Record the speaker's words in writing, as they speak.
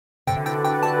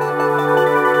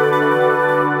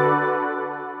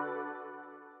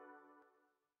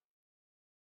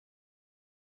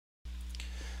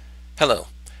Hello,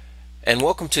 and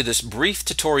welcome to this brief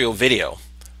tutorial video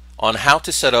on how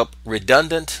to set up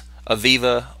redundant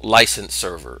Aveva license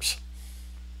servers.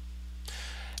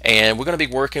 And we're going to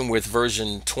be working with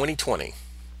version 2020.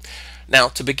 Now,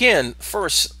 to begin,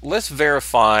 first, let's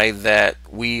verify that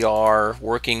we are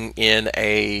working in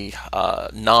a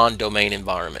non-domain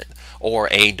environment or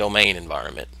a domain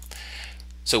environment.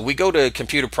 So we go to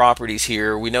computer properties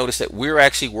here, we notice that we're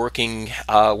actually working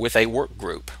with a work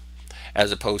group as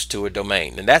opposed to a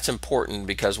domain, and that's important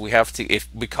because we have to,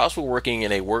 because we're working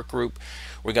in a work group,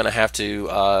 we're going to have to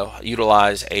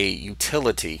utilize a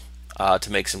utility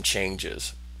to make some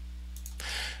changes.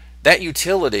 That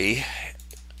utility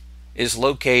is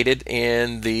located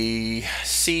in the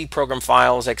C program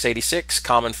files x86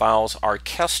 common files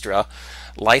orchestra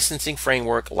licensing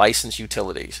framework license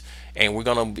utilities, and we're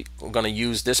going to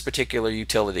use this particular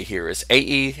utility here. It's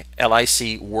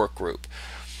AELIC workgroup.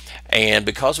 And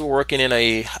because we're working in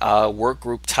a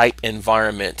workgroup type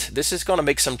environment, this is going to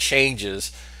make some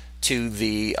changes to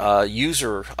the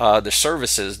the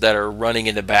services that are running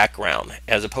in the background.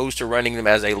 As opposed to running them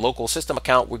as a local system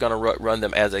account, we're going to run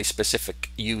them as a specific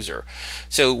user.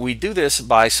 So we do this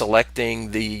by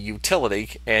selecting the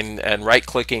utility and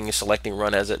right-clicking and selecting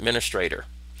Run as Administrator.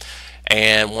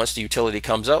 And once the utility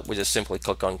comes up, we just simply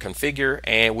click on Configure,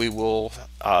 and we will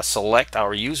select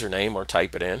our username or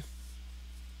type it in.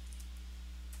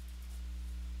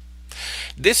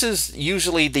 This is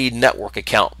usually the network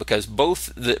account because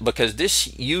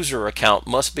this user account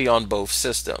must be on both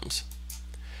systems.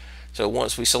 So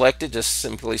once we select it, just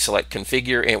simply select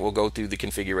Configure, and we'll go through the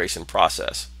configuration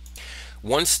process.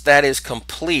 Once that is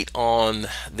complete on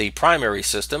the primary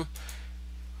system,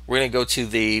 we're going to go to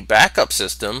the backup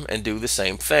system and do the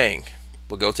same thing.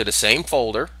 We'll go to the same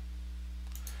folder.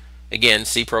 Again,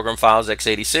 C program files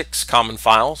x86 common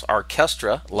files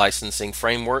orchestra licensing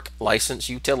framework license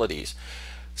utilities.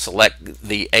 Select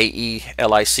the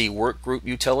AELIC workgroup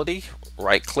utility,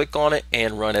 right click on it,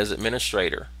 and Run as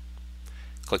Administrator.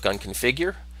 Click on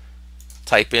Configure,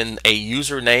 type in a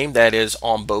username that is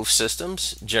on both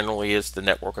systems, generally is the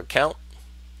network account,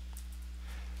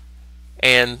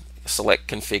 and select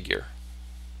Configure.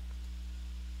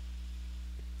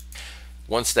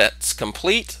 Once that's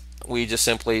complete, we just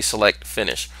simply select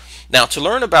Finish. Now, to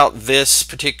learn about this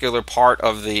particular part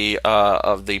of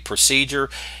the procedure,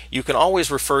 you can always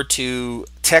refer to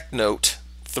TechNote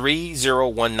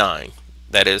 3019.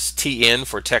 That is TN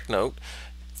for TechNote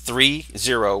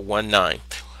 3019.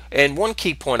 And one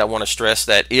key point I want to stress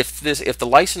that if the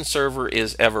license server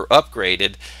is ever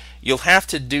upgraded, you'll have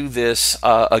to do this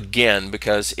again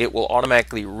because it will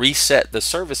automatically reset the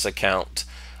service account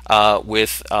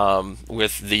with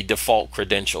the default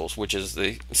credentials, which is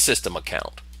the system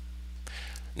account.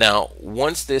 Now,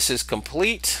 once this is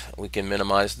complete, we can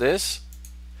minimize this,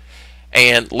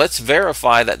 and let's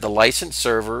verify that the license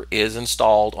server is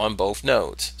installed on both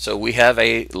nodes. So we have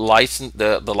a license,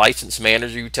 the license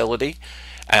manager utility,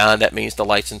 and that means the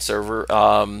license server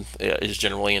is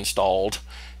generally installed.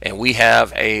 And we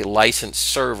have a license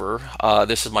server.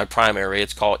 This is my primary.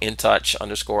 It's called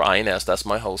intouch_ins. That's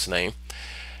my host name.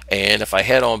 And if I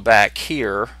head on back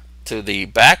here to the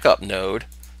backup node,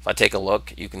 if I take a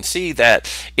look, you can see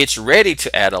that it's ready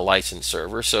to add a license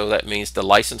server. So that means the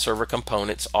license server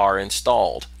components are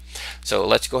installed. So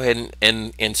let's go ahead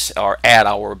and add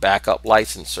our backup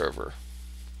license server.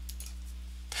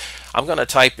 I'm going to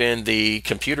type in the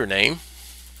computer name.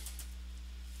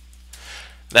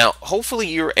 Now, hopefully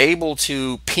you're able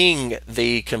to ping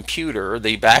the computer,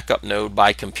 the backup node,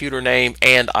 by computer name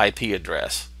and IP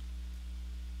address,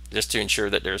 just to ensure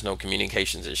that there's no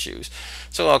communications issues.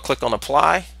 So I'll click on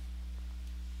Apply.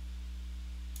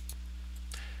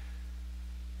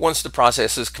 Once the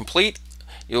process is complete,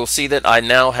 you'll see that I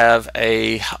now have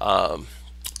a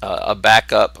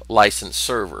backup license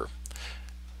server.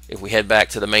 If we head back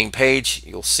to the main page,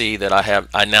 you'll see that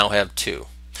I now have two.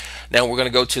 Now we're going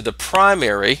to go to the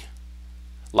primary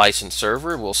license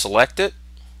server. We'll select it.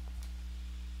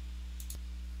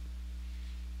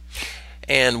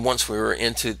 And once we're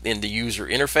in the user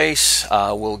interface,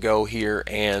 we'll go here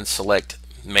and select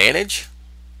Manage.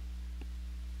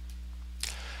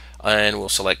 And we'll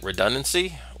select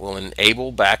Redundancy. We'll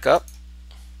enable Backup.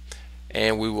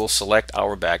 And we will select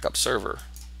our backup server.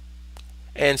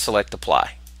 And select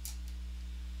Apply.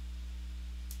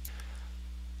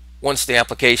 Once the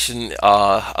application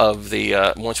once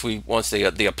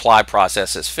the apply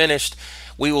process is finished,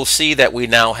 we will see that we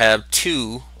now have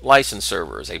two license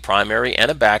servers, a primary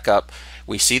and a backup.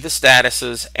 We see the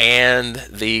statuses and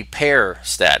the pair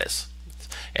status,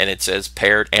 and it says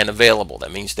paired and available.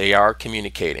 That means they are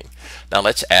communicating. Now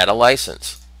let's add a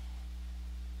license.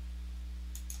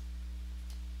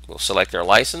 We'll select our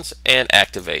license and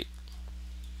activate.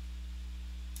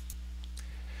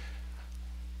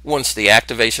 Once the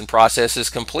activation process is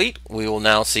complete, we will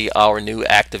now see our new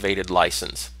activated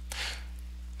license.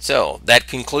 So that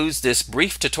concludes this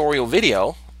brief tutorial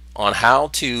video on how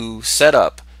to set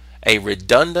up a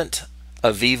redundant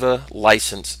Aveva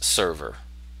license server.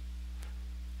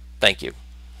 Thank you.